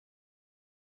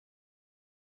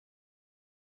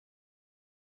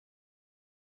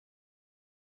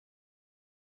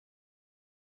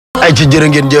ay ci jërë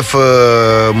ngeen jëf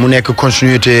mu nekk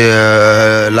continuité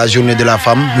la journée de la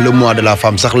femme le mois de la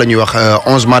femme sax la ñuy wax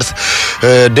 11 mars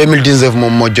 2019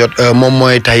 moom moo jot moom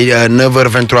mooy tey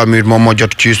 9h23 moom moo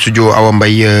jot ci studio Awa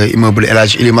Mbaye immeuble El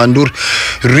Hadj Elimane Ndour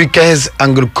rue 15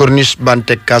 angle corniche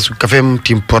bantek kaasu kafem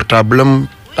tim portable am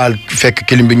taal fekk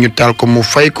kilim bi ñu taal ko mu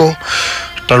fay ko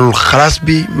talul xalaas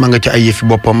bi ma nga ci ay yëfi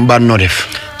boppam ba noo def.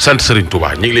 sant Serigne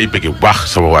Touba ñu ngi lay bëgg bu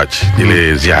baax sama waaj di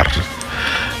lay ziar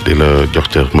di la jox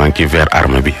ca maa ngi ci vers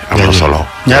arme bi. am na solo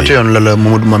ñaata yoon la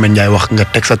Mamadou Mouhamed Ndiaye wax nga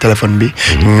teg sa téléphone bi.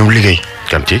 ñu liggéey.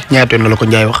 kan ci ñaata yoon la ko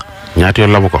Ndiaye wax. ñaata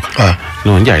yoon la ma ko. waaw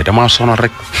non Ndiaye damaa sonal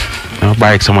rek. dama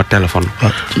bàyyi ak sama téléphone.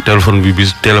 téléphone bi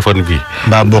téléphone bi.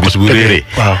 mbaa boo ko bis bu réeree.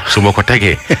 waaw su ma ko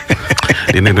tegee.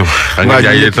 dina dem xam nga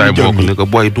Ndiaye yenn saa yi bokk ne ko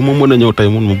booy du ma mën a ñëw tey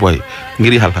mun mu booy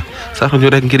ngir yàlla sax ñu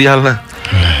rek ngir yàlla.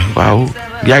 waaw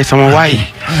yaay sama waay.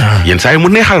 yenn saa yi mu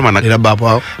neexal ma nag. dina baax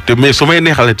waaw. te mais su may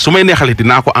neexalee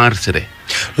dinaa ko enregistré.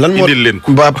 lan moo indil leen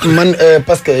ko ba man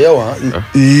parce que yow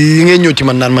yi ngay ñëw ci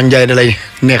man naan man Ndiaye da lay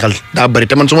neexal daa bëri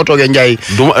te man su ma toogee Ndiaye.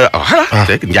 du ma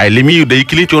voilà. Ndiaye li muy day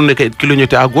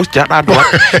clignoté à gauche jaar à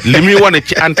droite li muy wane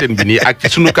ci antenne bi nii ak ci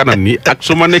sunu kanam nii ak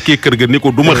su ma nekkee kër ga ni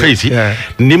ko du ma xëy si.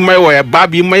 ni may wooyee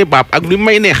baab yi may baab ak ni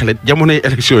may neexalee jamonoy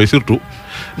élection yi surtout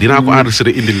dinaa ko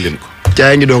enregistré indil leen ko.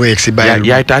 Ndiaye ngi doog a yegg si bàyyi.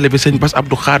 yaay taalibe sëñ Bass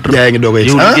Abdou Khadre. Ndiaye ngi doog a yegg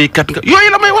si yow liggéeykat nga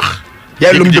yooyu la may wax.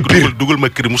 yaay lu mu jëpp dugal ma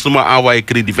crédit musuma envoyé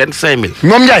crédit 25000.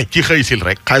 moom Ndiaye ci xëy sil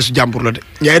rek. xaalisu jàmbur la de.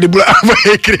 Ndiaye di bu la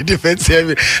envoyé crédit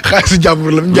 25000 xaalisu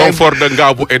jàmbur la. Ndiaye non fort de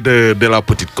Ngabou et de la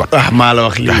Petite Côte. maa la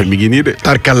wax lii mi ngi nii de.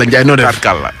 tarkal la Ndiaye noo def.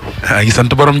 tarkal la. ngi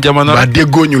sant borom jamono. waa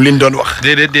déggoo ñu liñ doon wax.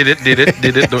 déedéet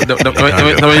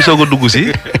damay soog a dugg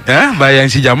si. baa yaa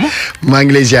ngi si jàmm. maa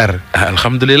ngi lay ziar.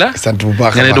 alhamdulilah. sant bu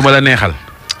baax nga ne du ma la neexal.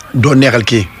 doo neexal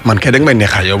kii man kay danga may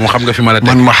neexal. yow moom xam nga fi ma la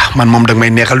teg. man moom danga may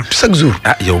neexal chaque jour.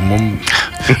 yow moom.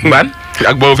 Bane.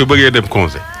 ak boo fi bëggee dem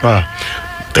conseil. waaw.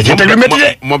 te ca teg lu métti de.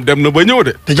 moom dem na ba ñëw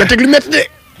de. te ca teg lu métti de.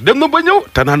 dem na ba ñëw.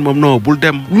 te naan moom non bul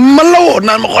dem. man la woo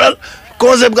naan ma xoolal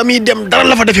conseil ga muy dem dara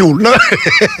la fa defewul.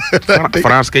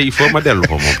 France kay il faut ma dellu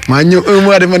ko moom. maa ñëw un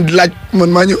mois de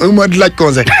maa ñëw un mois di laaj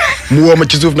conseil. mu woo ma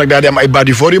ci suuf nag daal di am ay baat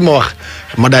yu fort yu ma wax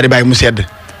ma daal di bàyyi mu sedd.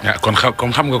 kon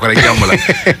xam nga ko rek jàmm la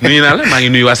nuyu naa la maa ngi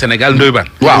nuyu waa Sénégal Ndoye Bane.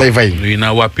 waaw lay fay nuyu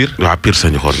naa waa Pire. waa Pire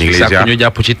sañu xool ñu ngi lay ziar ñu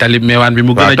jàpp ci talib meewaan bi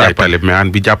mu gën a jàpp. talib meewaan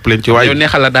bi jàpp leen ci waay. yow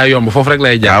neexal la daa yomb foofu rek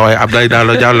lay jaar. waaye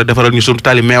Abdoulaye Diallo defaral ñu sunu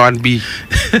talib meewaan bi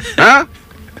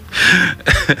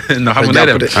non xam nga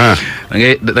day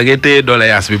dem da ngay téye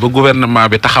doléance bi ba gouvernement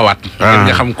bi taxawaat.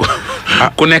 nga xam ko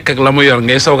ku nekk ak la mu yor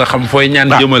ngay soog a xam fooy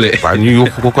ñaan jëmale. waaw ñu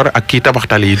yokk ko rek ak kii tabax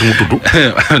tali yi du mu tudd.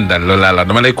 daal loolu laa la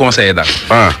dama lay conseiller daal.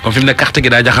 comme fi mu ne carte gi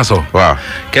daa jaxasoo. waaw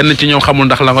kenn ci ñoom xamul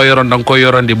ndax la nga yoroon da nga koy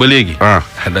yoroon di ba léegi.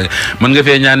 mën nga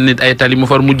fee ñaan nit ay tali mu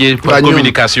far mujjee.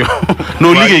 communication.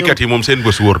 non liggéeykat yi moom seen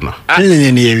bés wóor na. kañ lañ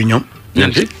leen yeewi ñoom.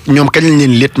 ñoom kañ lañ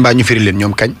leen létt mbaa ñu firi leen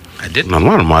ñoom kañ.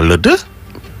 normalement le 2.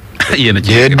 yéen a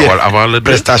ci wala avant le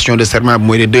prestation de serment bi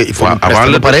mooy le 2. il faut avant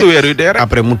le 2 weer yu dee rek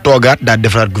après mu toogaat daal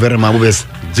defaraat gouvernement bu bees.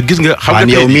 gis nga xam nga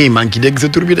yow mii maa ngi ci dégg sa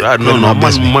tur bi de. non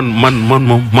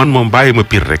man moom bàyyi ma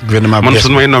Pire rek. gouvernement man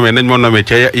suñu may nommé nañ ma nommé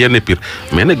ca yenn Pire.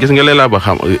 mais nag gis nga léeg-léeg ba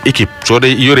xam équipe soo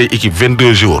dee yoree équipe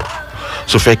 22 jours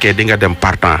su fekkee di nga dem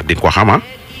partant di nga ko xama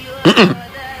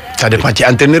ça dépend ci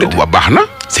entraîneur bi. baax na.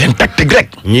 seen tactique rek.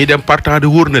 ñii dem partant di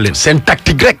wóor na leen. seen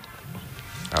tactique rek.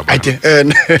 ayca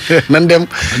nan dem.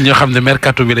 ñoo xam ne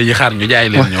mercato bi dañuy xaar ñu jaay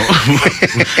leen ñëw.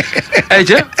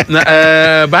 ayca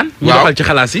Bane. ñu doxal ci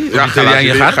xalaas yi. yaa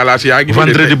ngi xaar xalaas yaa ngi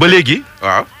vendredi ba léegi.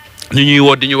 waaw. ñu ñuy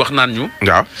woo di ñu wax naan ñu.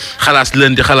 waaw xalaas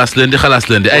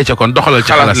lundi ayca kon doxalal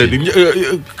ci xalaas yi.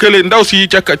 kële ndaw si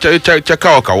ca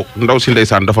kaw a kaw. ndaw si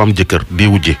ndeysaan dafa am jëkkër di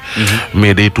wujje.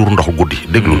 mais day tuur ndox guddi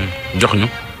déglul. jox ñu.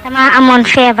 damaa amoon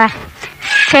feebar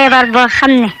boo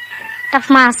xam ne daf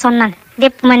maa sonal.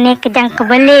 dépp ma nekk jànk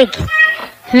ba léegi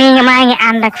maa ngi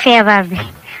ànd ak feebar bi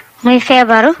muy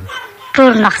feebaru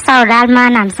tuur ndox saw daal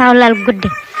maanaam saw lal guddi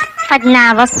faj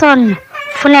naa ba sonn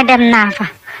fu ne dem naa fa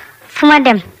fu ma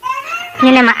dem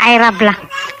ñu ne ma ay rab la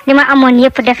li ma amoon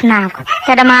yëpp def naa ko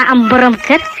te dama am borom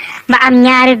kër ba am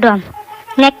ñaari doom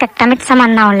nekk ak tamit sama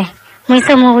nawle muy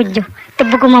sama wujju te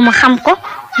bëgguma mu xam ko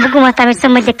bëgguma tamit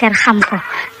sama jëkkër xam ko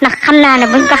ndax xam naa ne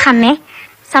buñ ko xamee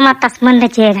sama tas mën na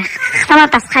cee sama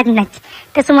tas xaj na ci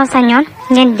te su ma sañoon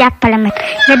ngeen jàppale ma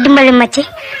nga dimbali ma ci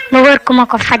ba wër ku ma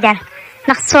ko fajal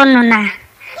ndax sonn naa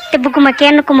te bëgguma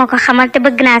kenn ku ma ko xamal te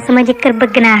bëgg naa sama jëkkër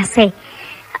bëgg naa sëy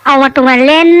awatuma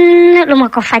lenn lu ma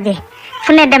ko fajee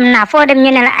fu ne dem naa foo dem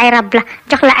ñu ne la ay rab la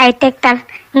jox la ay tegtal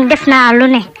def naa lu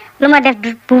ne lu ma def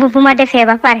bu ma defee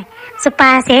ba pare su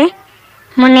paasee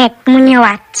mu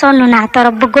ñëwaat sonn naa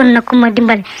torop bëggoon na ku ma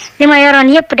dimbali li ma yoroon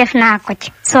yépp def naa ko ci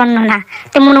sonn naa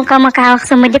te mënu ko ma kaa wax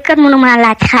sama jëkkër mënu maa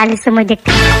laaj xaalis sama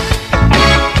jëkkër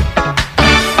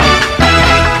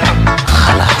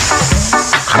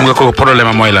xam nga ko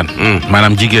problème mooy lan.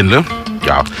 maanaam jigéen la.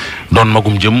 waaw doon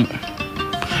magum jëm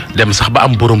dem sax ba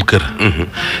am borom kër.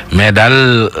 mais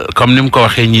daal comme ni mu ko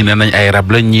waxee ñii ne nañ ay rab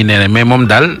lañ ñii ne mais moom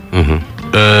daal.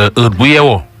 heure bu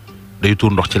yeewoo day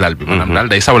tuur ndox ci lal bi. maanaam daal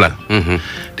day sawlal.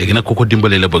 léegi nag ku ko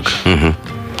dimbale la bëgg.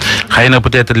 xëy na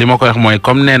peut-être li ma koy wax mooy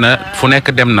comme nee na fu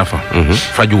nekk dem na fa.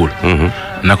 fajuwul.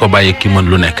 na ko bàyyi ki mën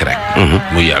lu nekk rek.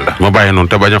 muy yàlla. ma bàyyi noonu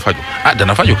te bañ a faju.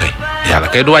 dana faju kay. yàlla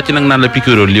kay du wàcc nag naan la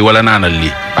piqûre lii wala naanal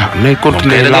lii. nay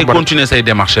continuer da ngay continuer say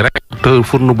démarche rek. te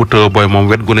fourneau bu të booy moom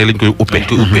wet gu ne lañ koy uppee.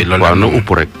 loolu waaw na upp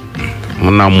rek.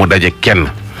 mën naa mu daje kenn.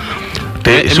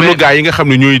 te sunu gars yi nga xam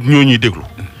ne ñoo ñuy déglu.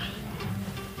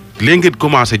 léegi ngeen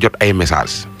commencé jot ay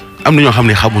message am na ñoo xam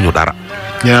ne xamuñu dara.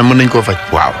 ñeneen mën nañ koo faj.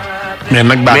 waaw. mais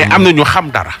nag mais am na ñu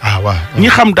xam dara. waaw ñi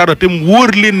xam dara te mu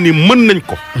wóor leen ni mën nañ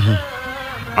ko.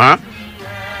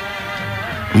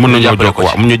 mën nañoo jox ko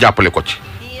mu ñu jàppale ko ci.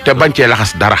 te bañ cee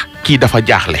laxas dara. kii dafa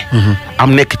jaaxle.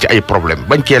 am nekk ci ay problème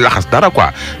bañ cee laxas dara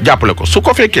quoi jàppale ko su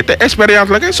ko fekkee te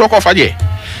expérience la kay soo ko fajee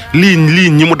lii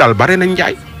ñi mu dal bare nañ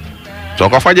Ndiaye soo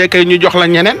ko fajee kay ñu jox la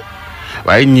ñeneen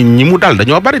waaye ñi mu dal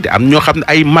dañoo bari de am ñoo xam ne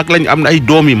ay mag lañ am na ay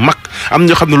doom yi mag am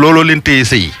ñoo xam ne looloo leen téye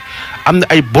sëy am na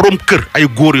ay borom kër ay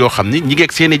góor yoo xam ni ñi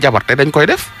ngeeg seen i jabar te dañ koy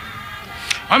def.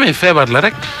 waaw mais feebar la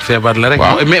rek.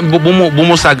 mais bu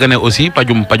mu sàggane aussi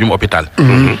pajum hôpital.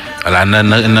 voilà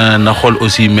na xool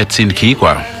aussi médecine kii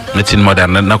quoi médecine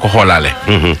moderne na ko xoolaale.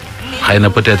 xëy na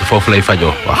peut-être foofu lay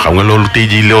fajoo. waaw xam nga loolu tey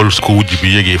jii loolu su ko wujj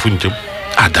bi yëgee fuñ jëm.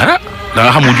 dara da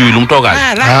nga xam wujj yi lu mu toogaale.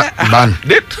 baan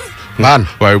déet. baan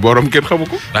waaye borom kenn xamu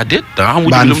ko. déet da nga xam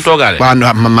wujj yi lu mu toogaale. baan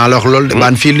maa la wax loolu de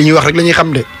baan fii li ñuy wax rek la ñuy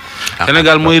xam de.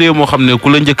 Sénégal mooy réew moo xam ne ku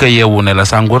la njëkk a yeewu ne la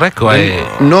sangu rek waaye.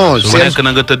 non su nekk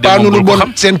na nga tëddee paanu moom lu bul ko bon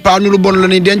xam. seen paanu lu bon la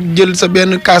ñuy denc jël sa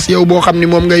benn kaas yow boo xam ni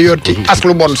moom ngay yor ci as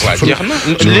lu bon. waaw jeex na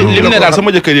lim ne daal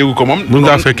sama jëkkër yéegu ko moom. mun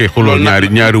ngaa fekkee xuloo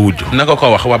ñaari wujj. na ko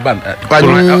wax waa ban. waaw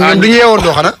ñun du ñu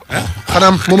yeewandoo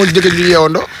xanaa moom ak jëkkër ji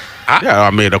yeewandoo.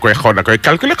 waaw mais da koy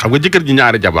calculer xam nga jëkkër ji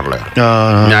ñaari jabar la yor.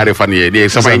 ñaari fan yee de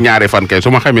samay ñaari fan kay su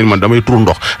ma xamee man damay tur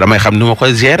ndox damay xam ni ma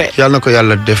koy gérer. yàlla na ko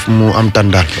yàlla def mu am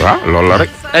tàndaal. waaw loolu la rek.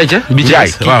 bi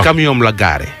Ndiaye kii camion la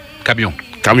gaare.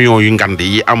 camion yu ngand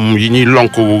yi am yi ñuy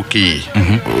lonk kii.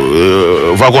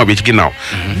 wagon bi ci ginnaaw.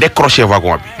 décroché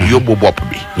wagon bi. yóbbu bopp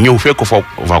bi ñëw fekk foofu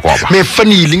wagon ba. mais fan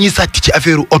yi li ñuy sàcc ci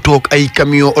affaire oto ak ay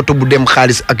camion oto bu dem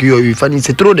xaalis ak yooyu fan yi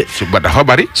c'est trop de. ba dafa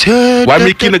bari. waaye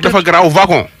mais kii nag dafa garaaw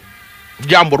wagon.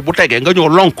 jàmbur bu tegee nga ñëw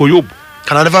lonk ko yóbbu.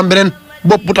 xanaa dafa am beneen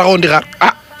bopp bu taxawoon di xaar.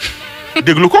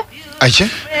 déglu ko. ayca.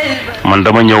 man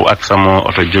dama ñëw ak sama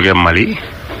oto jóge Mali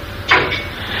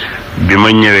bi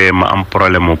ma ñëwee ma am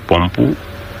problème mu pompe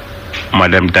ma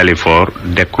dem Dalifort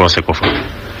décroché ko fa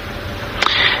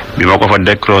bi ma ko fa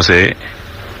décroché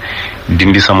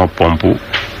dindi sama pompe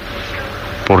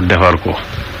pour defar ko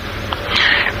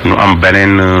nu am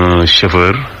beneen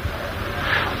chauffeur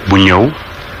bu ñëw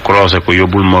croisé ko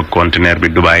yóbbul ma conteneur bi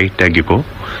Dubaï teggi ko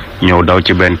ñëw daw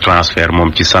ci benn transfert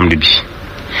moom ci samedi bi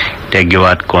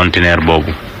teggiwaat conteneur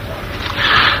boobu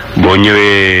boo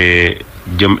ñëwee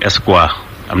jëm Espoir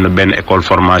am na benn école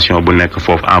formation bu nekk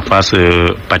foofu en face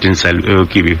Patinsel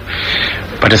kii bi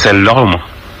Patinsel loxo ma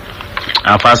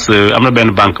en face am na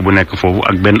benn banque bu nekk foofu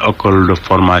ak benn école de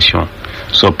formation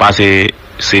soo passé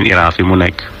seen Iran fi mu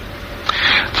nekk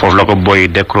foofu la ko boy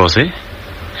décroché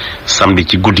samedi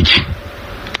ci guddi gi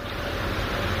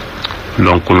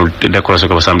donc nu décroché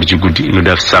ko ba samedi ci guddi nu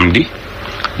def samedi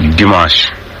dimanche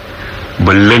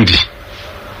ba lundi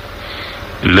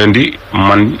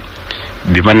man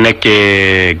bi ma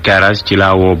nekkee garage ci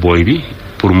laa woo booy bi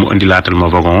pour mu indi laatal ma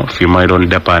wagon fi may doon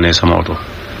dépanner sama oto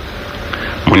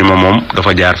mu ni ma moom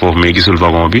dafa jaar foofu mais gisul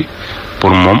wagon bi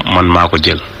pour moom man maa ko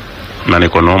jël na ne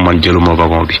ko non man jëluma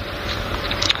wagon bi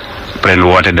après nu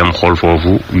woote dem xool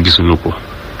foofu gisuñu ko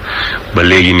ba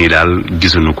léegi nii daal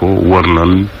gisuñu ko wër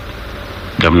nan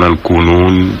dem nan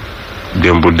kuunu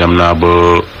démb dem naa ba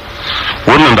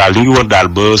wër nan daal ñu ngi wër daal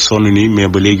ba sonn nii mais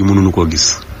ba léegi mënuñu koo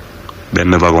gis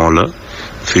benn wagon la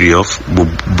Friof bu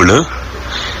bleu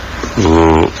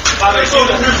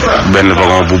benn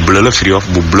wagon bu bleu la Friof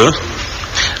bu bleu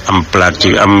am plaque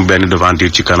ci am benn devanture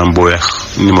ci kanam bu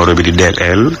weex numéro bi di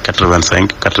DL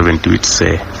 85 88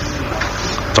 C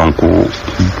donc ku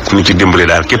ñu ci dimbali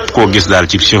daal képp koo gis daal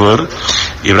ci chauffeur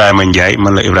Ibrahima Ndiaye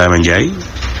man la Ibrahima Ndiaye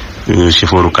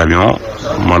chauffeuru camion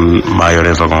man maa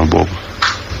yore wagon boobu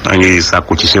maa ngi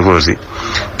sàkku ci chauffeur si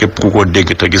képp ku ko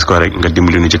dégg te gis ko rek nga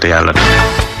dimbali nu ci te yàlla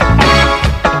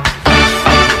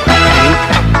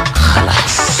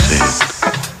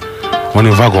mu ne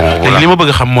wagon. li ma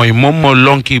bëgg xam mooy moom moo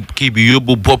lonki kii bi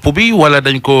yóbbu bopp bi wala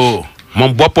dañ ko.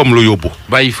 moom boppam la yóbbu.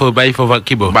 bàyyi fa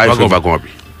kii ba. bàyyi fa wagon bi.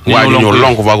 waa ñu ñëw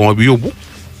lonk wagon bi yóbbu.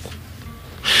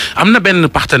 am na benn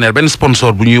partenaire benn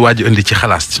sponsor bu ñuy waaj indi ci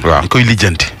Xalass. waaw koy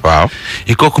lijjanti. waaw.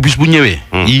 yi kooku bis bu ñëwee.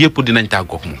 yi yëpp dinañ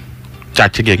tàggoog moom.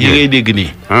 càcc geeg yi ngay dégg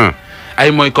nii.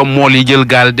 ay mooy comme mool yi jël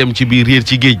gaal dem ci biir réer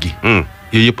ci géej gi.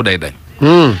 yooyu yëpp day dañ.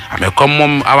 mais comme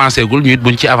moom avancé gul ñu it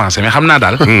buñ ci avancé mais xam naa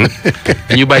daal.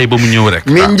 dañu bàyyi ba mu ñëw rek.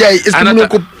 mais Ndiaye est-ce que mënoo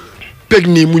ko peeg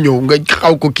nii mu ñëw nga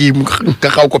xaw ko kii nga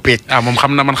xaw ko peeg. moom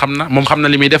xam na man xam na moom xam na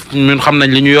li muy def ñun xam nañ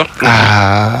li ñu yor.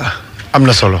 am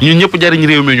na solo. ñun ñëpp jariñ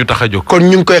réew mi ñu tax a jóg. kon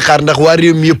ñu ngi koy xaar ndax waa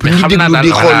réew mi yëpp. ñu déglu di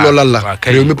xool loolal la.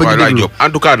 réew mi waaw Ndiaye Diop en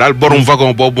tout cas daal borom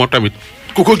wagon boobu moo tamit.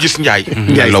 ku ko gis Ndiaye.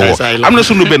 Ndiaye la woo am na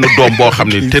sunu benn doom boo xam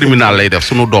ni terminal lay def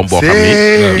sunu doom boo xam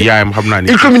ni. yaayam xam naa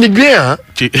ni. il communique bien ah.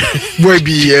 ci booy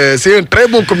bi c'est un très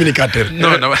bon communicateur.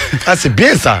 non c'est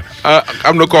bien ça.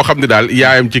 am na koo xam ne daal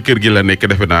yaayam ci kër gi la nekk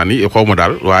defe naa ni xaw ma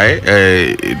daal waaye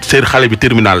seen xale bi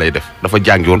terminal lay def dafa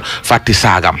jàngi woon fàtti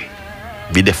saagam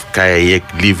bi def kaye yeeg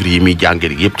livre yi muy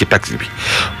jàngee yëpp ci taxi bi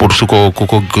pour su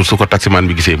ko taximan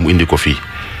bi gisee mu indi ko fii.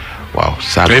 waaw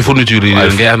saa ay fourniture yi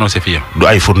ngay annoncé fii du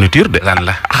ay fourniture de. lan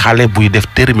la xale buy def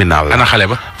terminal la. ana xale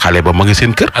ba. xale ba ma ngi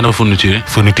seen kër. ana fourniture yi.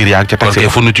 fourniture yaa ngi ca taxi.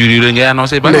 ok fourniture yi ngay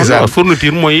annoncé ba.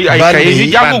 fourniture mooy ay kay yu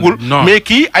jàngagul. mais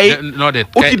kii ay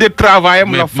outil de travail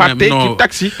am la fàtte ci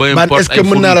taxi. ban est-ce que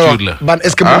mën naa la wax ban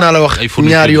est-ce que mën naa la wax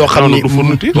ñaar yoo xam ni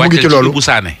mu ngi ci loolu. bu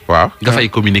saane. waaw nga fay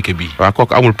communiqué bi. waaw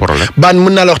kooku amul problème. ban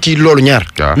mën naa la wax ci loolu ñaar.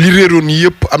 li réeroon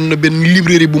yëpp am na benn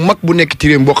librairie bu mag bu nekk ci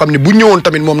réew boo xam ne bu ñëwoon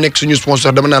tamit moom nekk suñu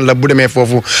sponsor dama naan la bu demee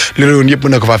foofu li réewoon yëpp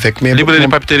mën na ko faa fekk. mais librairie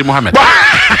papeterie Mouhamed.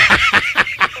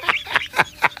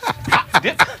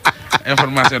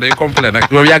 information day complet nag.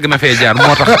 boobu yàgg na fee jaar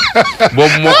moo tax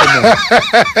boobu moo ko moom.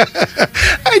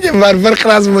 ay jëmbaar ban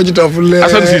classe moo ci topp.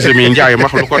 Assane Cissé mi Ndiaye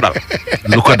max lu ko dal.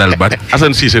 lu ko dal ban.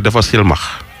 Assane Cissé dafa silmax.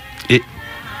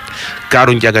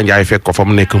 kaaru Ndiaga Ndiaye fekk ko fa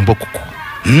mu nekk mbëkk ko.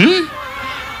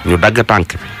 ñu dagg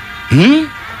tànk bi.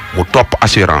 mu topp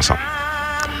assurance am.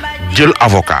 jël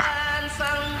avocat.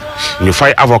 ñu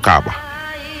fay avocat ba.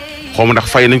 xaw ma ndax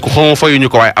fay nañ ko xaw ma fayuñu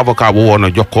ko waaye avocat bu woon a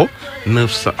jox ko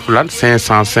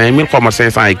 505 000 xaw ma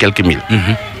 500 et quelques mille.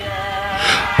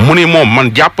 mu ni moom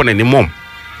man jàpp ne ni moom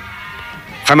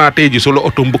xanaa tey ji su la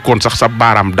oto mbëkkoon sax sa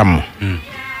baaraam damm.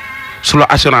 su la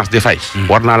assurance di fay.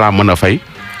 war naa laa mën a fay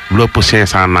lu ëpp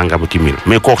 500 nangam ci mille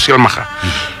mais kooku silmaxa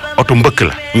oto mbëkk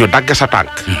la ñu dagg sa tànk.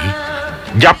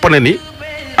 jàpp ne ni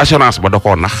assurance ba da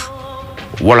koo nax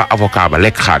wala avocat ba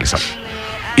lekk xaalisam.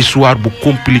 histoire bu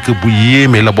compliqué bu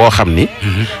yéeme la boo xam ni.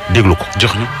 déglu ko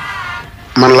jox ñu.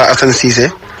 man la Assane Cissé.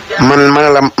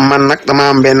 man nag dama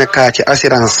am benn cas ci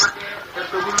assurance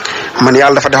man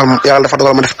yàlla dafa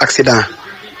dogal ma def accident.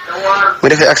 mu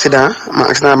defee accident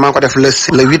maa ngi ko def le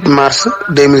 8 mars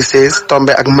 2016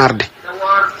 tombé ak mardi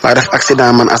laa def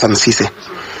accident man Assane Cissé.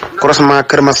 croisement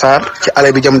Kër Massar ci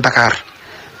allée bi jëm Dakar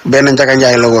benn Ndiaga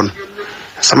Ndiaye la woon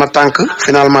sama tànk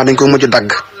finalement dañ ko mujj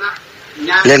dagg.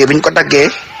 léegi biñ ko daggee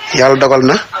yàlla dogal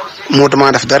na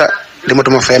mootuma def dara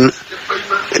dematuma fenn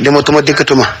dematuma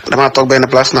dikkatuma damaa toog benn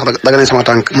place ndax dagg nañ sama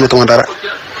tànk mënatuma dara.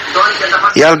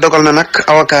 yàlla dogal na nag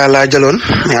avocat laa jëloon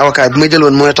mais avocat bi ma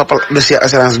jëloon mooy toppal dossier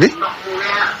assurance bi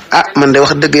man de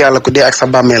wax dëgg yàlla ku dee ak sa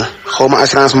bàmmeel xaw ma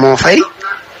assurance moo fay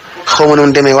xaw ma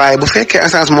noonu demee waaye bu fekkee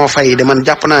assurance moo fay de man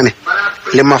jàpp naa ne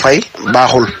li ma fay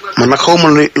baaxul man nag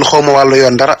xaw ma wàllu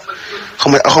yoon dara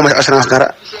xaw ma assurance dara.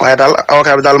 waaye daal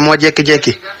avocat bi daal moo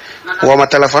jékki-jékki woo ma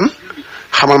téléphone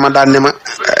xamal ma daan ne ma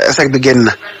sec bi génn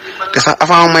na te sax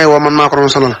avant may woo man maa ko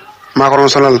doon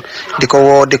sonal di ko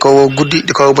woo guddi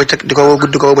di ko woo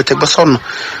bëccëg ba sonn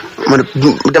ma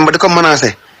dem ba di ko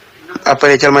menacé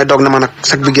après ci may doog na ma nag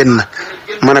sec bi génn na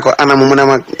ma ne ko anam mu ne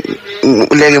ma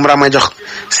léegi mu may jox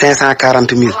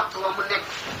 540 000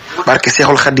 barke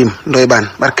Seexul Xadim Ndoye Bane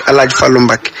barke El Hadj Fallou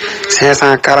Mbacke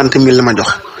 540 000 la ma jox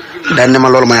daan ne ma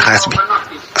loolu mooy xaalis bi.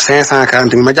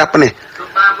 540 000 ma jàpp ne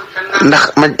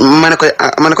ndax ma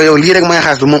ne ko yow lii rek mooy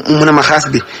xaas bi mu ne ma xaas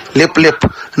bi lépp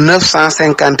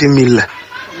 950 000 la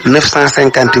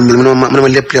 950 000 mu ne ma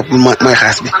lépp mooy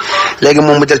xaas bi léegi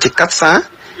moom mu jël ci 410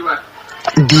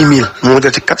 000 moom mu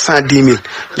jël ci 410 000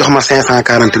 jox ma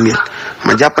 540 000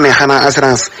 ma jàpp ne xanaa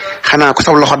assurance xanaa ku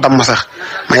sab loxo damm sax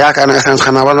ma yaakaar ne assurance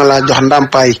xanaa war na laa jox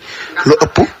ndàmpaay lu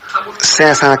ëpp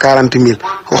 540 000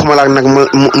 waxuma laa nag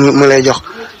mu lay jox.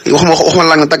 waxuma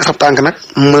la nga dagg sab tànk nag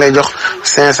mu lay jox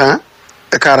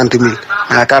 540 000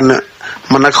 yaakaar na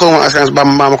man nag xaw ma assurance ba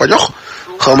ma ko jox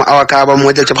xaw ma avocat ba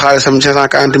moo jël ci xaalisam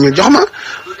 540 000 jox ma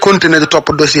continuer di topp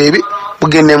dossier bi bu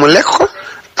génnee mu lekk ko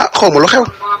xaw ma lu xew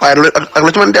waaye ak lu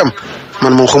ci mën di am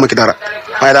man moom xaw ma ci dara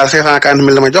waaye daal 540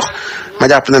 000 la ma jox ma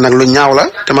jàpp ne nag lu ñaaw la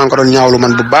te maa ngi ko doon ñaawlu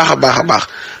man bu baax a baax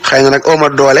xëy na nag oo ma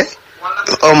doole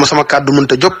oo ma sama kàddu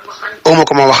mënta jóg oo ma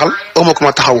ko ma waxal oo ma ko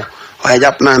ma taxaw. waaye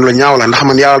jàpp naa ne lu ñaaw la ndax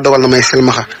man yàlla dogal na may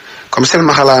silmaxa comme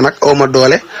silmaxa laa nag aw ma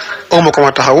doole aw ma ko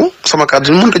ma taxaw sama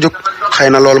kàddu mënut a jóg xëy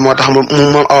na loolu moo tax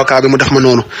moom avocat bi mu def ma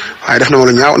noonu waaye def na ma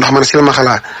lu ñaaw ndax man silmaxa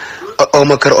laa aw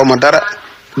ma kër aw ma dara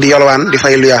di yolwaan di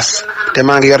fay luyaas te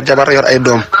maa ngi yor jabar yor ay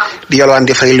doom di yolwaan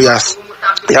di fay luyaas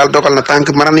yàlla dogal na tànk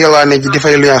ma daan yolwaane ji di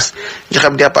fay luyaas joxe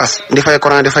dépasse di fay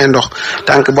courant di fay ndox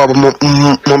tànk boobu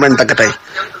moom lañ dagg tey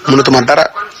mënatuma dara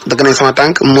dagg nañ sama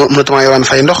tànk mënatuma yolwaan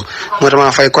fay ndox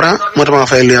mënatuma fay courant mënatuma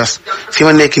fay luyaas fi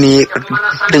ma nekk nii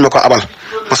dañ ma ko abal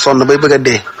ma sonn bay bëgg a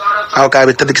dee avocat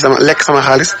bi tëdd ci sama lekk sama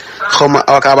xaalis xaw ma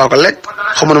avocat baa ko lekk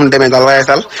xaw ma nu mu demee daal waaye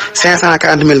daal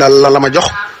 540 000 daal la ma jox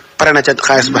pare na ca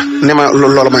xaalis ba ne ma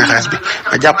loolu mooy xaalis bi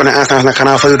ma jàpp ne instance nag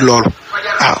xanaa fayut loolu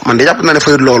waaw man de jàpp naa ne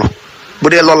fayut loolu bu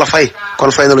dee loolu la fay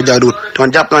kon fay na lu jaaduwut te man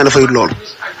jàpp naa ne fayut loolu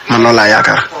man loolu laa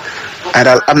yaakaar ay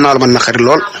daal am naa lu ma naqari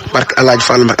lool barke El Hadj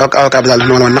Fall avocat bi daal def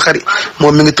na ma lu ma naqari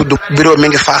moom mi ngi tudd bureau mi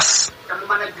ngi Fass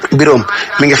bureau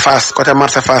mi ngi Fass côté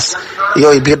marché Fass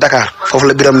yooyu biir Dakar foofu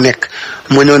la bureau nekk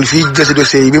moo ñëwoon fii jël si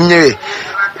dossier yi bi mu ñëwee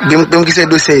bi mu gisee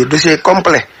dossier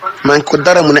complet maa ngi ko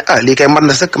dara mu ne lii kay mën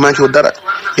na sëkk maa ngi ko dara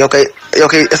yow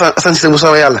kay essentiel bu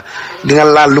soobee yàlla di nga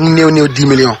laal lu mu néew 10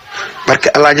 millions barke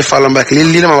El Hadj Fall Mbacke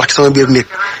lii la ma wax ci sama biir néeg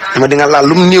dama di nga laal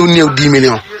lu mu néew 10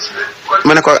 millions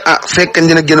ma ne ko fekk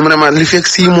dina génn mu ne ma li fekk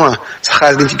 6 mois sa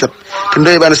xaalis dañ ci jot te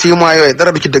Ndoye Bane 6 mois yooyu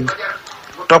dara du ci dëgg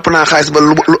topp naa xaalis ba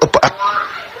lu ëpp at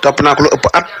topp naa ko lu ëpp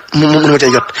at mu ma cay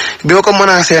jot bi ma ko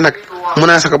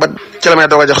menacé ko ba ci la may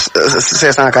doog a jox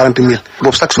 540 000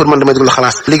 boobu chaque jour man damay dugg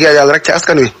xalaas liggéey yàlla rek ci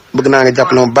askan wi bëgg naa nga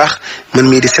jàppale ma bu baax man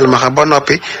mii di silmaxa ba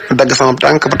noppi dagg sama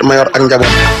tànk ma yor ak njaboot.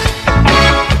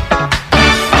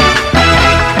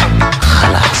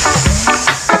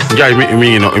 Ndiaye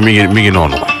mi ngi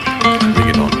noonu.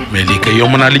 mais lii kay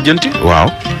yomb naa lijjanti. waaw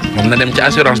moom na dem ci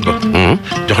assurance ba.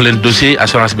 jox leen dossier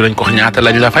assurance bi dañ ko wax ñaata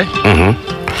lañ la fay.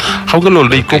 xam nga loolu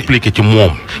day compliqué ci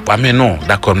moom. waaw mais non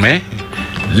d'accord mais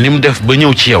ni mu def ba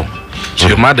ñëw ci yow.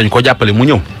 sûrement dañ ko jàppale mu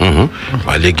ñëw.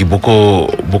 waaw léegi bu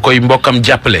koy mbokkam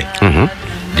jàppale.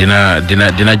 dina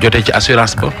jote ci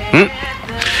assurance ba.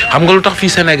 xam nga lu tax fii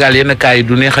Sénégal yenn cas yi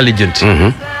du neex a lijjanti.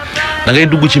 da ngay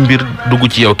dugg ci mbir dugg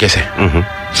ci yow kese.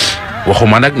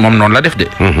 waxuma nag moom noonu la def de.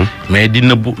 mais di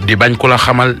nëbbu di bañ ko la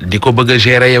xamal di ko bëgg a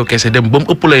gérer yow kese dem ba mu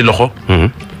ëpp lay loxo.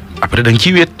 après da nga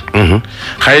ciy wéet.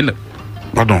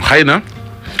 xëy na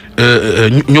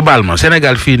ñu baal ma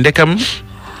Sénégal fii ndekam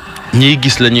ñiy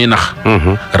gis la ñuy nax.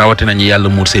 rawatina ñi yàlla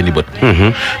muur seeni bët.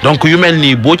 donc yu mel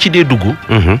nii boo ci dee dugg.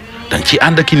 da nga ciy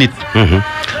ànd ak i nit.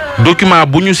 document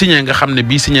bu ñu signé nga xam ne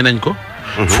bii signé nañ ko.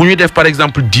 fu ñu def par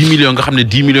exemple 10 millions nga xam ne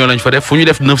 10 millions lañ fa def fu ñu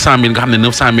def 900 000 nga xam ne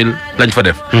 900 000 lañ fa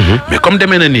def. mais comme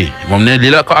demee na nii moom ne li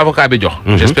la ko avocat bi jox.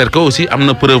 j'espère que aussi am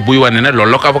na preuve buy wane ne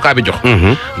loolu la ko avocat bi jox.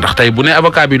 ndax tey bu ne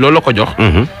avocat bi loolu la ko jox.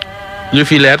 ñu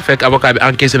fi leer fekk avocat bi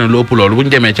encaissé na lu ëpp loolu bu ñu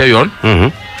demee ca yoon.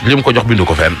 li mu ko jox bindu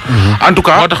ko fenn. en tout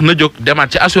cas moo tax na jóg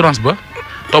demaat ci assurance ba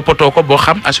toppatoo ko boo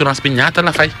xam assurance bi ñaata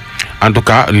la fay. en tout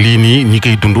cas lii nii ñi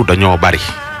koy dund dañoo bari.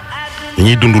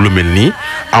 ñiy dund lu mel nii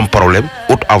am problème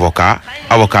ut avocat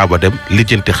ba dem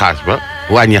lijjanti xaalis ba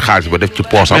wàññi xaalis ba def ci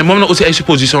poosam. mais moom na aussi ay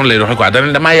supposition lay doxee quoi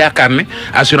damaa yaakaar ne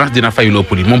assurance dina fay lu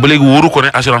ëpp lii moom ba léegi wóoru ko ne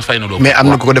assurance fay na lu ëpp. mais am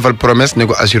na ku ko defal promesse ne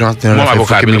ko assurance dina la fay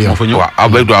fukki millions.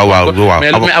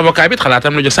 moom avocat bi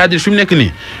xalaatam la jox c'est-à-dire fi mu nekk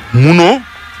nii munoo.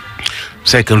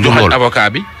 c'est que joxañ avocat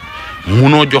bi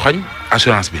munoo joxañ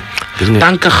assurance bi.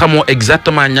 tant que xamoo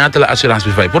exactement ñaata la assurance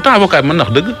bi fay pourtant avocat bi mën na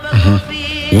wax dëgg.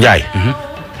 Ndiaye.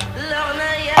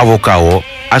 avocat woo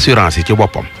assurance yi ci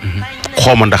boppam.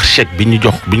 xooma ndax chèque bi ñu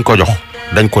ko jox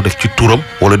dañ ko def ci turam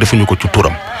wala defuñu ko ci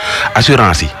turam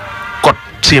assurance yi code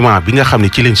ciment bi nga xam ne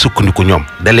ci leen sukkandiku ñoom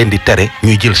da leen di tere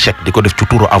ñuy jël chèque di ko def ci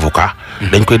turu avocat.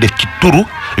 dañ koy def ci turu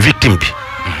victime bi.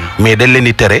 mais dañ leen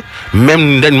di tere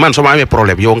même man su ma amee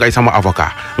problème yow ngay sama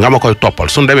avocat nga ma koy toppal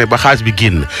suñ demee ba xaalis bi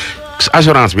génn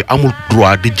assurance bi amul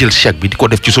droit di jël chèque bi di ko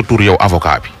def ci sa tur yow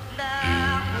avocat bi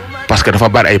parce que dafa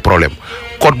bari ay problème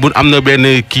code bu am na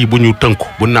benn kii bu ñu tënku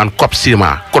bu ñu naan code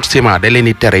ciment da leen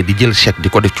di tere di jël chèque di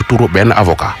ko def ci turu benn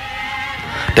avocat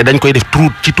te dañ koy def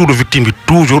ci turu victime bi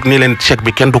toujours ni leen chèque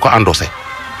bi kenn du ko endossé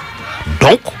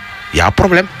donc y a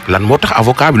problème lan moo tax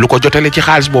avocat bi lu ko jotale ci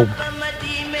xaalis boobu.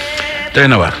 tey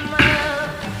na war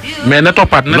mais na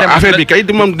toppaat na dem affaire bi kay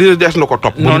moom des na ko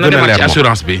topp. non na demaat ci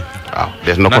assurance bi. waaw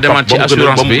des na ko topp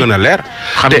ba mu gën a leer.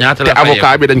 xam ñaata la te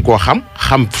avocat bi dañ koo xam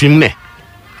fi mu ne.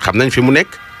 xam nañ fi mu nekk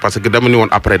parce que dama ni woon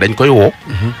après dañ koy woo.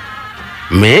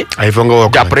 mais ay fa nga woo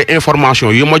d'après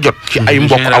information yu ma jot. ci ay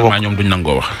mbokk avocat ñoom duñ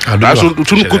nangoo wax. waaw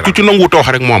suñ ku ci nanguwut a wax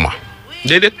rek mooma.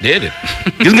 déedéet.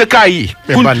 gis nga kaa yi.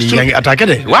 mais Bane yaa ngi attaqué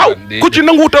de. waaw ku ci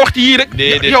nanguwut a wax ci yii rek.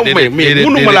 yow mais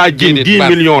mënuma laa jéem 10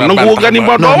 millions nangu nga ni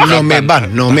ma doo wax.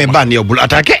 non mais Bane yow bul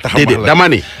attaqué. déedéet dama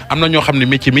ni. am na ñoo xam ne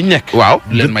métier mi nekk. waaw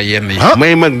leen ma yenn yi.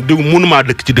 may man mënumaa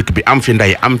dëkk ci dëkk bi am fi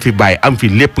ndey am fi baay am fi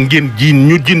lépp ngeen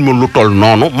ñu jiin ma lu toll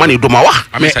noonu ma ni du ma wax.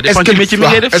 mais ça dépend ci métier mi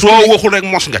ngay def. soo waxul rek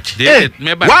mos nga ci. déedéet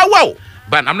mais waaw.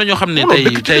 Bane am na ñoo xam ne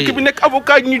dëkk ci dëkk bi nekk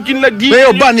avocat ñu jin la ji. mais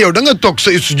yow Bane yow da nga toog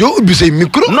sa studio ubbi say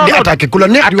micro. di attaqué ku la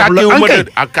neex di wax la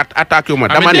ankay. attaqué wu ma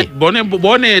dama ne. boo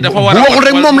nee dafa war a. bu waxul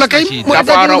rek moom la kay.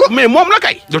 mais moom la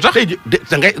kay. lu tax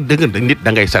da ngay dëgg nit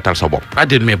da ngay seetal sa bopp. ah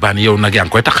déedéet mais Bane yow nag yaa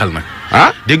ngi koy taxal nag.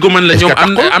 ah dégg man la ñoom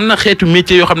am na xeetu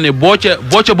métier yoo xam ne boo ca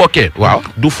bokkee. waaw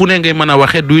du fu ne ngay mën a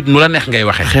waxee du it nu la neex ngay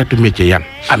waxee. xeetu métier yan.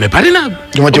 ah mais bari na.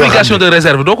 obligation de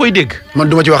réserve doo koy dégg. man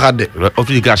du ma ci waxaat de.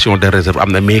 obligation de réserve am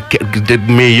na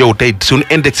mais yow tey suñu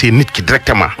indexé nit ki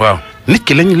directement. waaw nit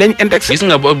ki lañ indexé. gis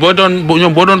nga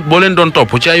boo leen doon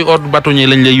topp ci ay ordre bâtonnier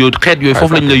lañ lay yóbbu xeet yooyu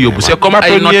foofu lañ lay yóbbu. c'est comme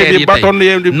ay notaires yi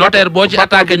tey notaire boo ci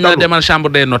attaqué ñu la demal chambre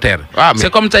des notaires.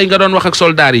 c'est comme tey nga doon wax ak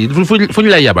soldats yi fu ñu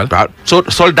lay yabal. waaw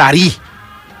soldats yi.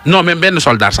 non même benn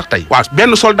soldat sax tey. waaw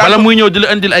benn soldat. wala muy ñëw di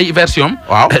la indil ay version.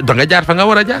 waaw da nga jaar fa nga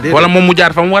war a jaar. wala moom mu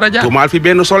jaar fa mu war a jaar. tuumaal fi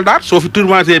benn soldat soo fi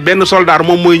tuumaalee benn soldat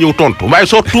moom mooy ñëw tontu waaye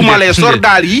soo tuumaalee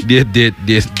soldat yi. déet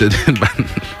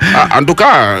en tout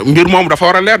cas mbir moom dafa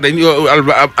war a leer dañ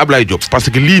Abdoulaye Diop. parce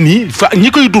que lii nii ñi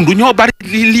koy dund ñoo bari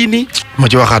lii nii. ma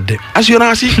ci waxaat de.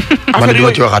 assurance yi. man du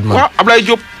ma ci waxaat man waaw Abdoulaye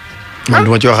Diop. man du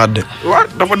ma ci waxaat de. waaw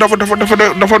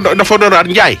dafa doonaat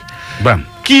Ndiaye. Bane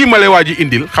kii ma lay waaj a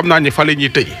indil xam naa ne fa la ñuy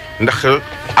tëj ndax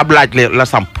ab laaj la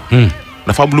samp.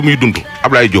 dafa am lu muy dund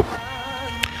Abdoulaye Diop.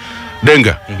 dégg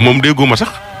nga. moom dégguma sax.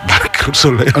 barke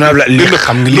li nga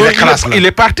xam nga lii rek xalaas la il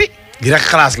est parti. lii rek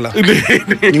xalaas la.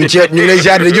 ñu ngi lay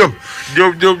jaar de Diop.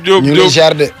 Diop ñu ngi lay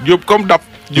jaar de. Diop comme dab.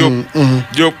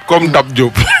 Diop comme dab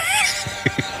Diop.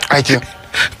 ayca.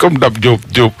 comme dab Diop.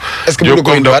 est-ce que bu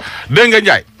ko indiwaat dégg nga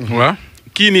Ndiaye. waaw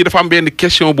kii nii dafa am benn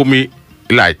question bu muy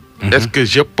laaj. est-ce que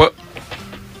je peux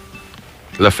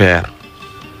le faire.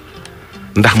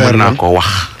 ndax mën naa ko wax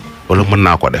wala mën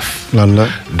naa ko def. lan la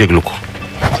déglu ko.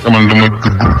 man dama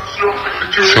judd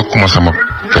fekkuma sama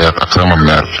père ak sama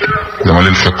mère dama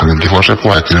leen fekk ñu divorcé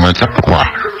quoi ci li may jàpp quoi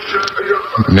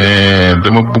mais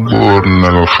dama bëggoon na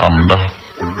xam ndax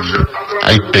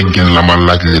ay teggin la ma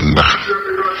laaj leen ndax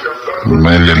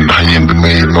ma ne leen ndax yéen bi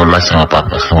may loolu laaj sama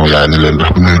papa sama yaay ne leen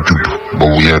ndax bi may judd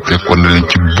boobu yéen fekkoon na leen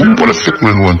ci buum wala fekku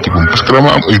leen woon ci buum parce que dama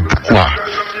am ay dugg quoi.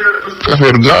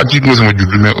 affaire gaa jiit ma sama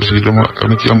judd mais aussi dama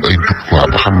ci am ay dugg quoi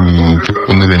ba xam ni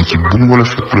fekkoon na leen ci buum wala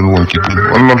fekku leen woon ci buum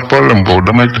wala loolu problème boobu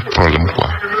damay def problème quoi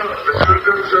waaw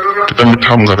te tamit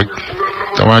xam nga rek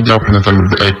damaa jàpp ne tamit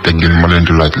du ay teggin ma leen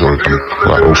di laaj loolu tamit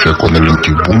waaw fekkoon na leen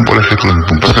ci buum wala fekku leen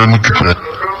buum parce que dama judd rek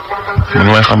man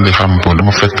may xam ne xam bon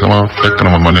dama fekk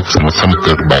na ma nekk sama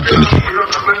kër bàjjen yi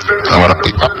sama rakk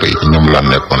yi papa yi ñoom laa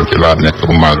nekkoon ci laa nekk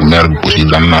ba maag mère bi aussi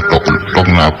daan naa toog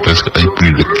naa presque ay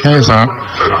plus de 15 ans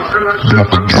du ma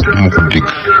ko gis du ma ko dégg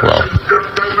waaw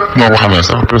moo ko xamee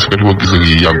sax presque di ko gis ak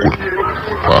yi yàggul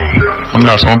waaw man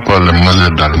daal sama problème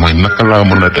majeur daal mooy naka laa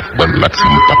mën a def ba laaj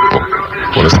sama papa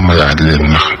wala sama yaay di leen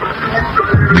nax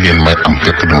di ngeen may am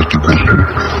fekk dama ci guum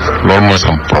loolu mooy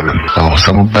sama problème. waaw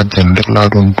sama bàjjen rek laa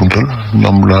doon dundal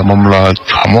moom laa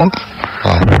xamoon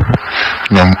waaw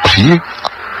ñoom aussi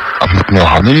am na ñoo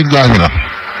xam ne gaañu na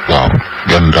waaw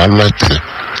benn daal laa gisee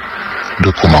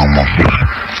dëkkuma ak moom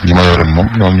ñi ma yoroon moom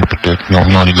ñooñu peut-être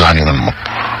ñooñu gaañu nañ moom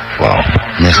waaw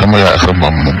mais sama yaay ak sama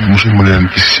maam moom mosuma leen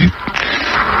gis si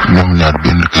ñoom ñaar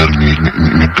benn kër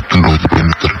ñu dëkkandoo ci benn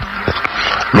kër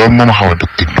loolu moo ma xaw a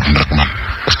def ay dund rek man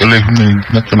parce que léegi fi mu ne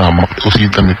nekk naa mag aussi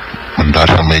tamit man daal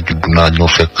samay judd naa ñëw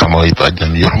fekk samay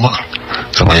bàjjan yor ma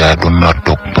sama yaay doon naa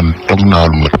toog naa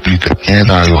lu ma plus de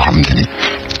 15 ans yoo xam ne ni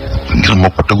gisuma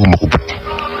ko teguma ko bët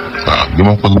waaw bi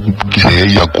ma ko gisee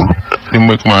yàggul ni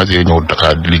may commencé ñëw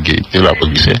Dakar di liggéey ci laa ko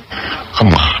gisee xam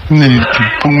nga fi mu ne nii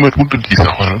pour mu tëdd sax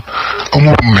wala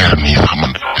amoo meer nii sax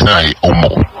man saa yi aw ma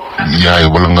ko yaay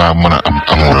wala ngaa mën a am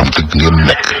amuram dëgg ngeen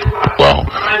nekk waaw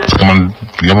parce que man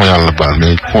yama yàlla baal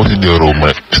mais considéré ma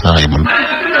saa yi man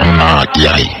am naa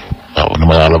yaay waaw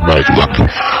dama yàlla baal ci wax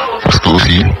parce que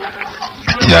aussi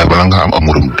yaay bala nga am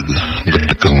amuram dëgg nga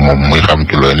dëkk ak moom muy xam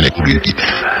ci looy nekk du ji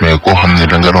mais koo xam ne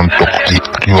da nga doon toog ay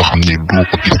at yoo xam ne doo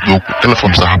ko gis doo ko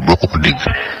téléphone sax doo ko dégg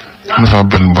am na sama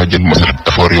benn bàjjen ma def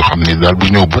effort yoo xam ne daal bu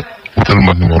ñëw ba wutal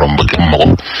ma numéro ba jox ma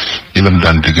ko di leen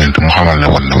daan diggante mu xamal ne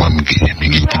woon na ma mi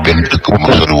ngi ci benn dëkk bu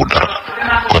ma soriwul dara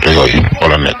côté yooyu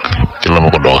wala nekk ci la ma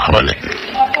ko doog a xamale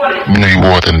mu ñuy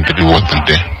wootante di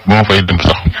wootante bu ma fay dem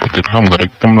sax peut-être xam nga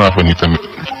rek dem naa fa ni tamit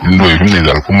Ndoye fi mu ne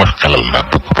daal ku ma xelal laa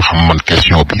bëgg xam man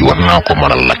question bi war naa ko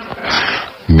mën a laaj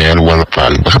mère wala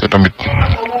paal parce que tamit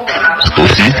parce que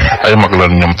aussi ay mag la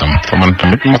ñoom tam te man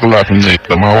tamit mag laa fi nekk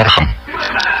damaa war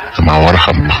a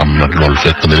xam na loolu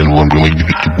fekk na leen woon bi may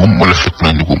judd ci buum wala fekk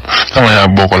nañ ci buum sama yaay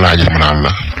boo ko laajee ma naan la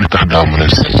li tax daaw ma leen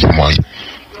seet si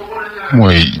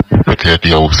mooy peut-être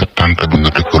yow sa tante bi nga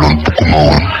dëkkaloon bëgguma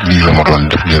woon lii la ma doon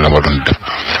def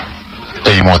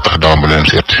tey moo tax daaw ma leen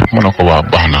seet si ma ne ko waa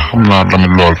baax na xam naa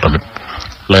tamit loolu tamit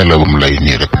lay la bum lay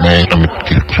nii rek mais tamit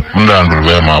mën naa doon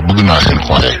vraiment bëgg naa seen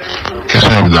conseil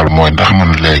question bi daal mooy ndax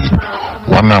man léegi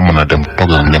war naa mën a dem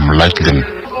toog ak ñoom laaj leen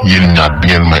yéen ñaar bi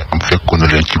ngeen may am fekkoon na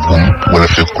leen ci buum wala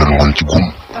fekkoon woon ci buum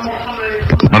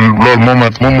man loolu moom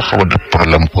ma xaw a def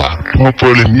problème quoi sama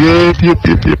problème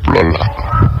yëpp loolu la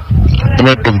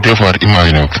damay toog des fois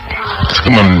imaginer parce que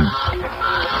man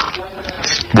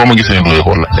boo ma gisee Ndoye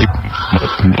wala ay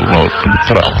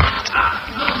faraaw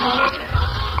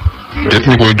déet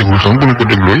ñu koy déglu tam bu ñu ko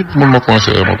dégloo it mën ma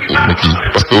conseiller ma kii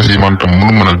parce que aussi man tam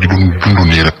mënu mën a di dund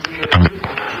nii rek tamit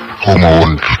xaw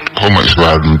ma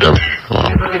histoire bi mu demee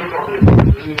waaw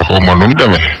xaw ma nu mu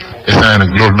demee instant nag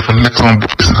loolu dafa nekk sama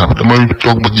bopp instant damay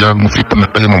toog ba jàng mu fipp na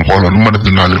tey moom xoolal nu ma def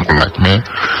dinaa leen ko laaj mais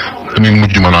dañuy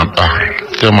mujj ma naan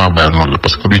vraiment bàyyi noonu la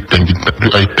parce que du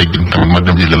ay teggin tamit ma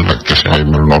dem di leen laaj question yi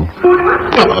mel noonu.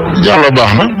 yàlla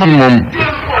baax na man moom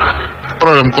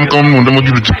problème comme moom dama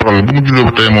judd ci problème bu ma juddoo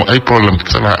ba tey moom ay problème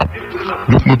kese laa am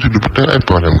lépp ma judd ba tey ay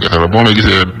problème kese la boo may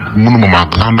gisee mënuma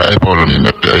màgg sax ndax ay problème yu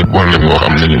métti ay problème yoo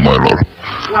xam ne ni mooy loolu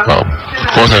waaw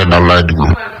conseil daal laay diglu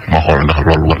ma xool ndax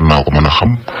loolu war naa ko mën a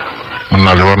xam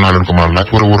war naa leen ko mën a laaj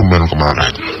wala waruma leen ko mën a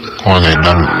laaj conseil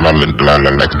daal laa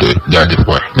leen laaj de jaajëf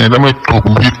waay mais damay toog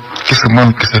biir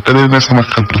kese te day nekk sama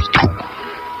xel du trop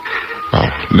waaw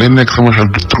day nekk sama xel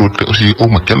du trop te aussi aw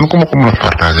ma kenn ku ma ko mën a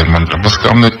partager man tam parce que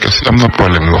am na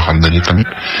problème yoo xam ne ni tamit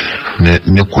ne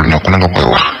nekkul ne ku ne nga koy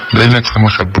wax day nekk sama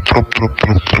xel du trop.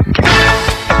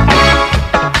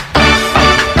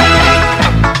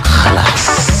 xalaas.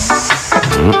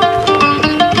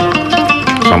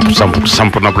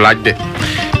 samp na laaj de.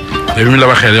 bi mu la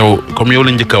waxee yow comme yow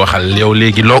la njëkk a waxal yow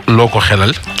léegi loo ko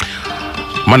xelal.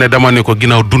 ma ne dama ne ko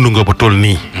ginnaaw dund nga ba tool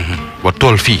nii. ba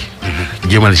tool fii.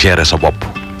 jéemal gérer sa bopp.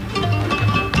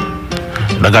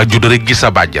 da ngaa judd rek gis sa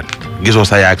bàjjan gisoo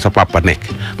sa yaay ak sa papa nekk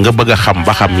nga bëgg a xam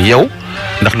ba xam yow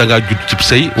ndax da ngaa judd cib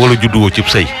sëy wala judduwoo cib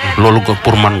sëy. loolu ko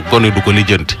pour man gone du ko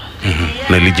lijjanti.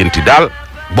 na lijjanti daal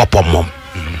boppam moom.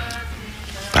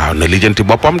 waaw na lijjanti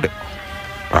boppam de.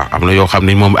 waaw am na yoo xam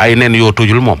ne moom ay nen yoo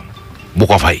tojul moom bu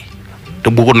ko fay te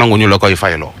bu ko nangu ñu la koy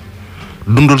fayloo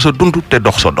dundal sa dund te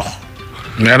dox sa dox.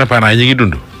 mais ana parents yi ngi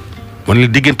dund. man la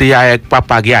diggante yaay ak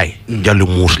papa ak yaay. jalli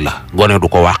muus la gone du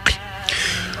ko wàqi.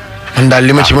 man daal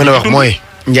li ma ci mën a wax mooy.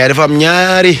 Ndiaye dafa am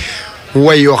ñaari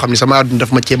way yoo xam ne sama àdduna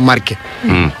daf ma cee marqué.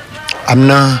 am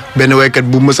na benn waykat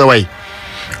bu mës a way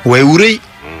wu rëy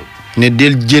ne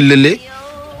del jëllale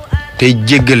te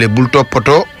jéggale bul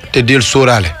toppatoo te del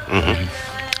sóoraale.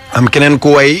 am keneen ku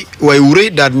way wu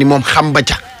rëy daal ni moom xam ba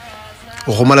ca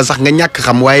waxuma la sax nga ñàkk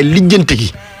xam waaye lijjanti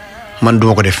gi man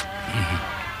duma ko def.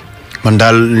 man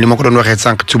daal ni ma ko doon waxee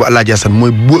sànq suba Alaaji Asan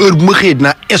mooy bu heure bu ma xëyee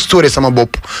dinaa instauré sama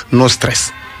bopp no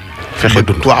stress. fexe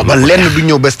dund waaw ba lenn du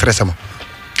ñëw ba stress sama.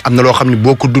 am na loo xam ne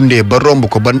boo ko dundee ba romb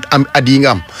ko ba am at yi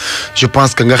nga am je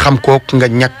pense que nga xam koo nga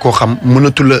ñàkk koo xam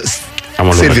mënatu la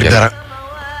servir dara.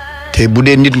 te bu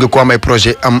dee nit nga ko am ay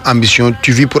projet am ambition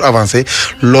tu vis pour avancer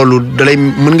loolu dalay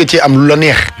mën nga cee am lu la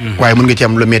neex. waaye mën nga cee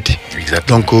am lu la métti.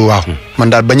 donc waaw man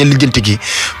daal bañ a lijjanti gi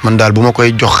man daal bu ma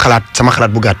koy jox xalaat sama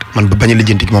xalaat bu gàtt man bañ a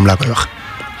lijjanti gi moom laa koy wax.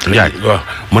 Ndiaye waaw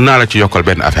mën naa la ci yokkal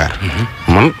benn affaire.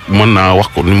 man mën naa wax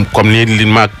ko comme ni li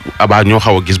maag Abba ñoo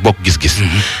xaw a gis bokk gis-gis.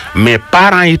 mais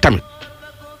parents yi tamit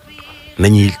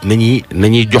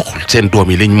nañuy jox seen doom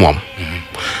yi liñ moom.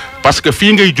 parce que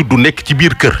fii ngay juddu nekk ci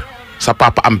biir kër. sa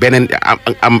papa am beneen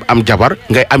am jabar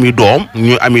ngay ami doom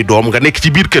ñu ami doom nga nekk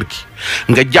ci biir kër gi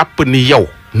nga jàpp ni yow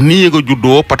nii nga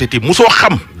juddoo patati musoo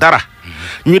xam dara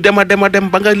ñu dem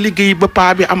ba nga liggéey ba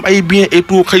paa bi am ay bien et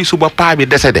tout xëy suba paa bi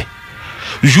décédé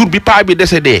jour bi paa bi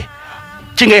décédé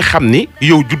ci ngay xam ni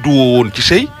yow judduwoo woon ci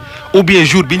sëy ou bien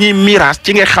jour bi ñuy miraas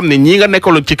ci ngay xam ne ñii nga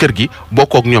nekkaloon ci kër gi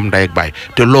bokkook ñoom ndey ak baay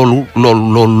te loolu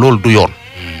du yoon.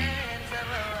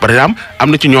 par exemple am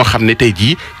na ci ñoo xam ne tey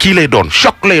jii kii lay doon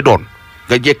choc lay doon.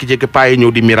 nga jékki-jékki paa yi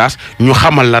ñëw di miraas ñu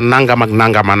xamal la nangam ak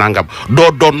nangam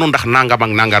doo doon ndax nangam ak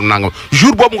nangam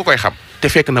jour boobu nga koy xam te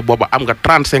fekk na booba am nga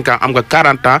 35 ans am nga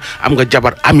 40 ans am nga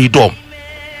jabar ami doom.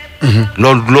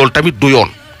 loolu tamit du yoon.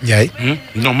 Ndiaye.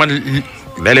 non man.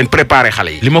 day leen préparer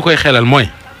xale yi. li ma koy xelal mooy.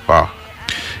 waaw.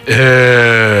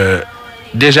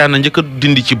 déjà na njëkk a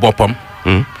dindi ci boppam.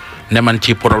 ne man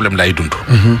ci problème lay dund.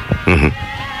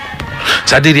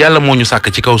 c'est-à-dire yàlla moo ñu sàkk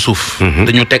ci kaw suuf.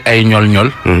 dañu teg ay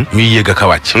ñol-ñol. ñuy yéeg ak a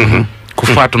wàcc. ku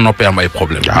faatu noppee am ay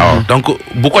problème donc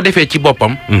bu ko defee ci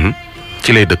boppam.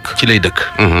 ci lay dëkk.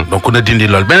 donc na dindi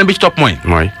lool beneen bi ci topp mooy.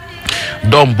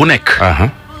 doom bu nekk.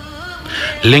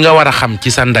 li nga war a xam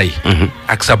ci sa ndey.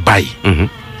 ak sa baay.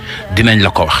 dinañ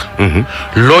la ko wax.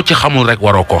 loo ci xamul rek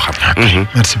waroo koo xam.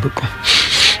 merci beaucoup.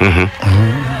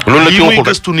 loolu la ci muy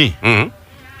gëstu nii.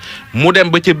 mu dem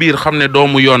ba ca biir xam ne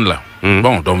doomu yoon la.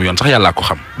 bon doomu yoon sax yàllaa ko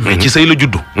xam. mais ci sëy la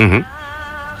juddu.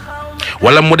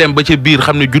 wala mu dem ba ca biir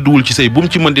xam ne judduwul ci sëy bu mu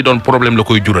ci mën di doon problème la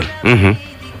koy jural.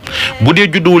 bu dee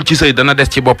judduwul ci sëy dana des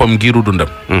ci boppam giiru dundam.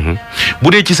 bu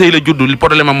dee ci sëy la juddu li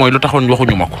problème am mooy lu taxoon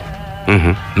waxuñu ma ko.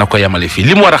 na ko yemale fii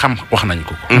li mu war a xam wax nañ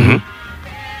ko ko.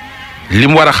 li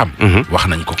mu war a xam. wax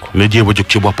nañ ko ko. na jéem a jóg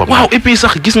ci boppam. waaw et puis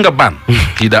sax gis nga baan.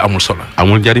 lii daa amul solo.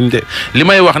 amul njariñ de. li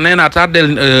may wax nee naa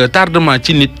tardement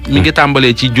ci nit. mi ngi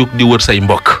tàmbalee ci jóg di wër say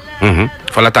mbokk.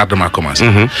 fa la tardement commencé.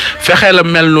 fexee la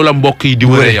mel nu la mbokk yi di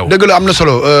wëree yow. dëgg la am na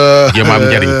solo. jéem a am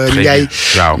njariñ. Ndiaye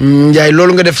waaw Ndiaye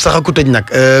loolu nga def sax a ku tëj nag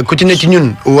ku ci ne ci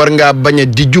ñun war ngaa bañ a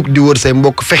di jug di wër say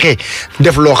mbokk fexe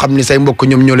def loo xam ni say mbokk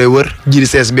ñoom ñoo lay wër jili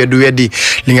CSB du weddi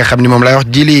li nga xam ni moom lay wax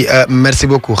jili merci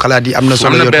beaucoup xalaat yi am na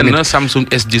solo. am na benn Samsung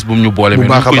S10 bu mu ñu boole. bu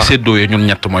baax a baax mais ñu koy séddooyee ñun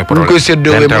ñett mooy problème. ñu koy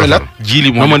séddooyee mooy lan.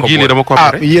 jili moom man jili dama ko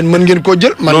ah yéen mën ngeen koo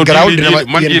jël. man garaaw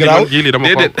man jili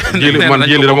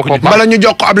dama ko bala ñu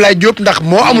jox ko Abdoulaye Diop ndax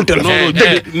moo amul téléphone.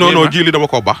 non jili dama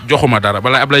ko baax. joxuma dara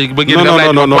balaa Abdoulaye ba ngeen.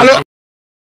 non